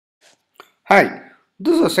Hi,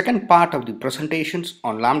 this is the second part of the presentations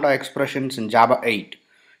on Lambda expressions in Java 8.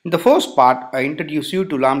 In the first part, I introduce you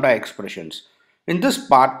to Lambda expressions. In this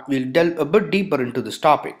part, we'll delve a bit deeper into this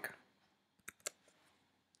topic.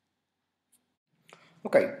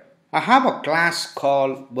 Okay, I have a class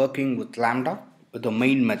called working with Lambda with the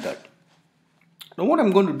main method. Now what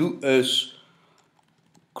I'm going to do is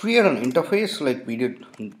create an interface like we did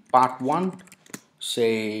in part 1,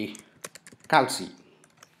 say calci.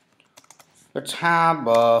 Let's have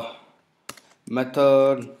a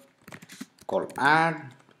method called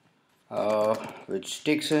add which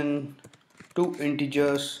takes in two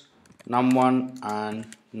integers num1 and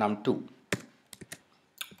num2.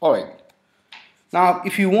 Alright, now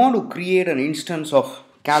if you want to create an instance of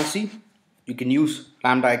calci, you can use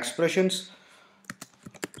lambda expressions.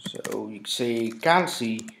 So you say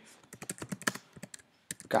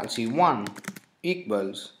calci1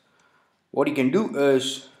 equals, what you can do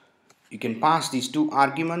is you can pass these two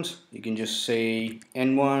arguments. You can just say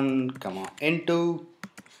n1 comma n2,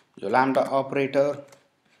 your lambda operator,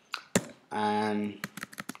 and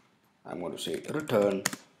I'm going to say return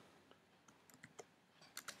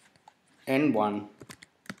n1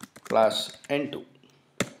 plus n2.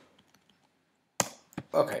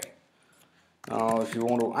 Okay, now if you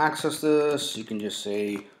want to access this, you can just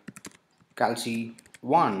say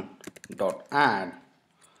calci1 dot add,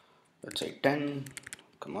 let's say 10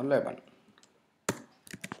 comma 11.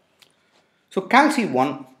 So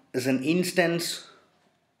calci1 is an instance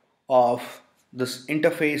of this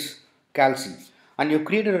interface calci, and you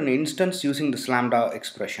created an instance using this lambda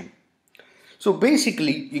expression. So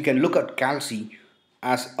basically you can look at calci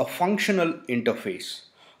as a functional interface.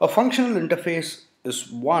 A functional interface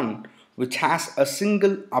is one which has a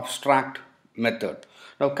single abstract method.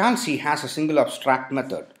 Now calci has a single abstract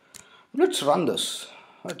method. Let's run this.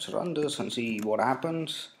 Let's run this and see what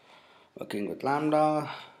happens. Working with lambda.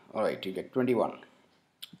 Alright, you get 21.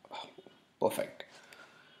 Perfect.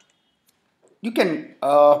 You can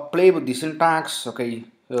play with the syntax. Okay,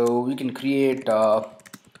 so you can create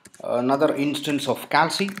another instance of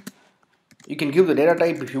calci. You can give the data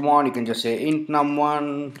type if you want. You can just say int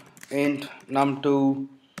num1, int num2,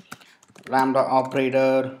 lambda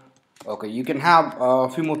operator. Okay, you can have a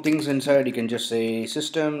few more things inside. You can just say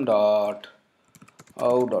system dot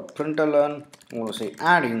out dot println. I'm going to say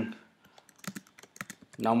adding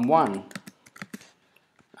num1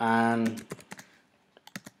 and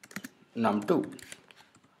num2,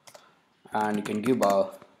 and you can give the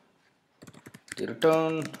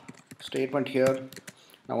return statement here,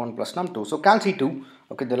 num1 plus num2. So calci2,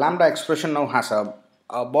 okay, the lambda expression now has a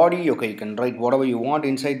body. Okay, you can write whatever you want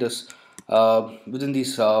inside this within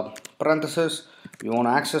these parentheses. If you want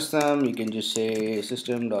to access them, you can just say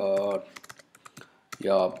system dot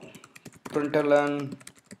println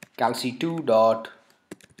calci2 dot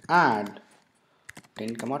add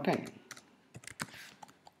 10 comma 10.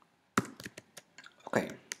 Okay,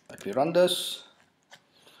 if you run this,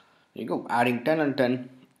 you go adding 10 and 10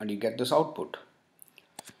 and you get this output.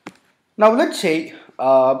 Now let's say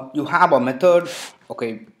you have a method,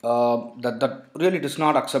 okay, that really does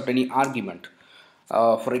not accept any argument.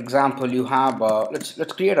 For example, you have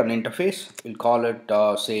let's create an interface. We'll call it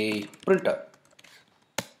say printer,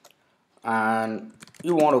 and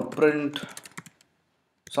you want to print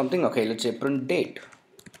something. Okay, let's say print date.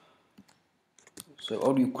 So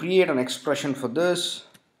how do you create an expression for this?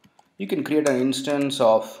 You can create an instance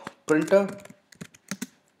of printer.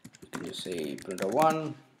 You can just say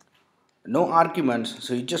printer1, no arguments,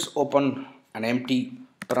 so you just open an empty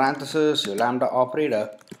parenthesis, your lambda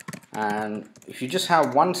operator, and if you just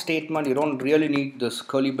have one statement, you don't really need this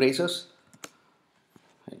curly braces.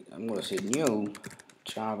 I'm going to say new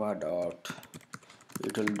java dot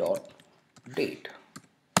util dot date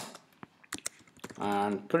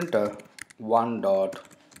and printer 1 dot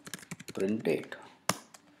print date.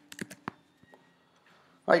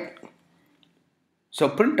 Right, so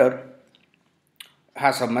printer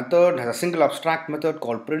has a method, has a single abstract method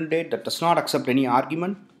called print date that does not accept any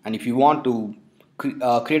argument, and if you want to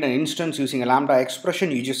create an instance using a lambda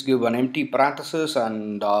expression, you just give an empty parenthesis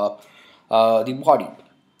and the body.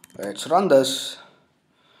 Let's run this.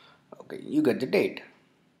 Okay, you get the date.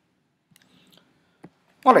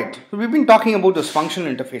 Alright, so we've been talking about this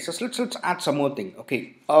functional interfaces. Let's add some more thing.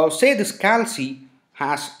 Okay, say this calci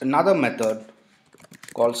has another method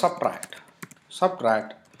called subtract.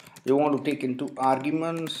 You want to take into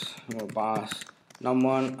arguments, pass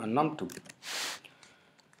num1 and num2.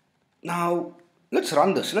 Now let's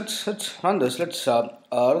run this. Let's run this. Let's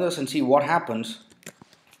run this and see what happens.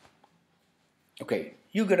 Okay,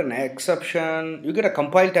 you get an exception. You get a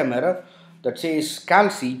compile time error. that says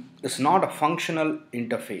calc is not a functional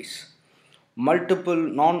interface. Multiple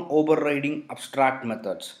non-overriding abstract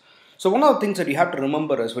methods. So one of the things that you have to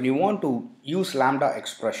remember is when you want to use lambda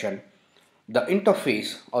expression, the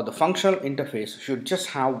interface or the functional interface should just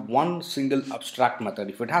have one single abstract method.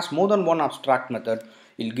 If it has more than one abstract method,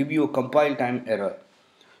 it will give you a compile time error.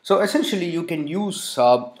 So essentially you can use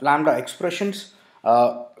lambda expressions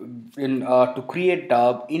to create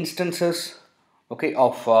instances, okay,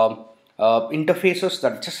 of interfaces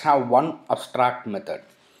that just have one abstract method.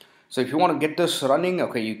 So if you want to get this running,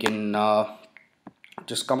 okay, you can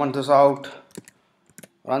just comment this out,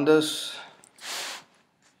 run this,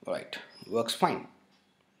 right, works fine.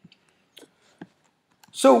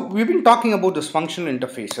 So we've been talking about this functional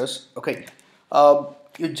interfaces. Okay,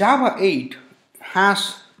 your Java 8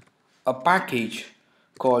 has a package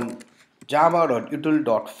called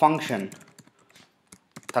java.util.function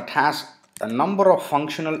that has a number of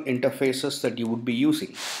functional interfaces that you would be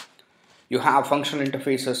using. You have functional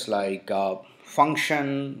interfaces like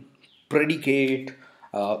function, predicate,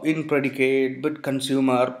 in predicate, bit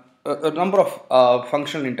consumer, a number of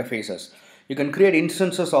functional interfaces. You can create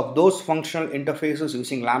instances of those functional interfaces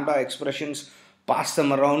using lambda expressions, pass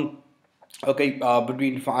them around, okay,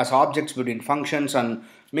 between as objects between functions, and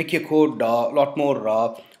make your code a lot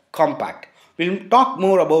more compact. We'll talk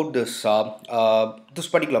more about this this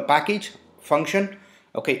particular package function,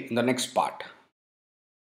 okay, in the next part.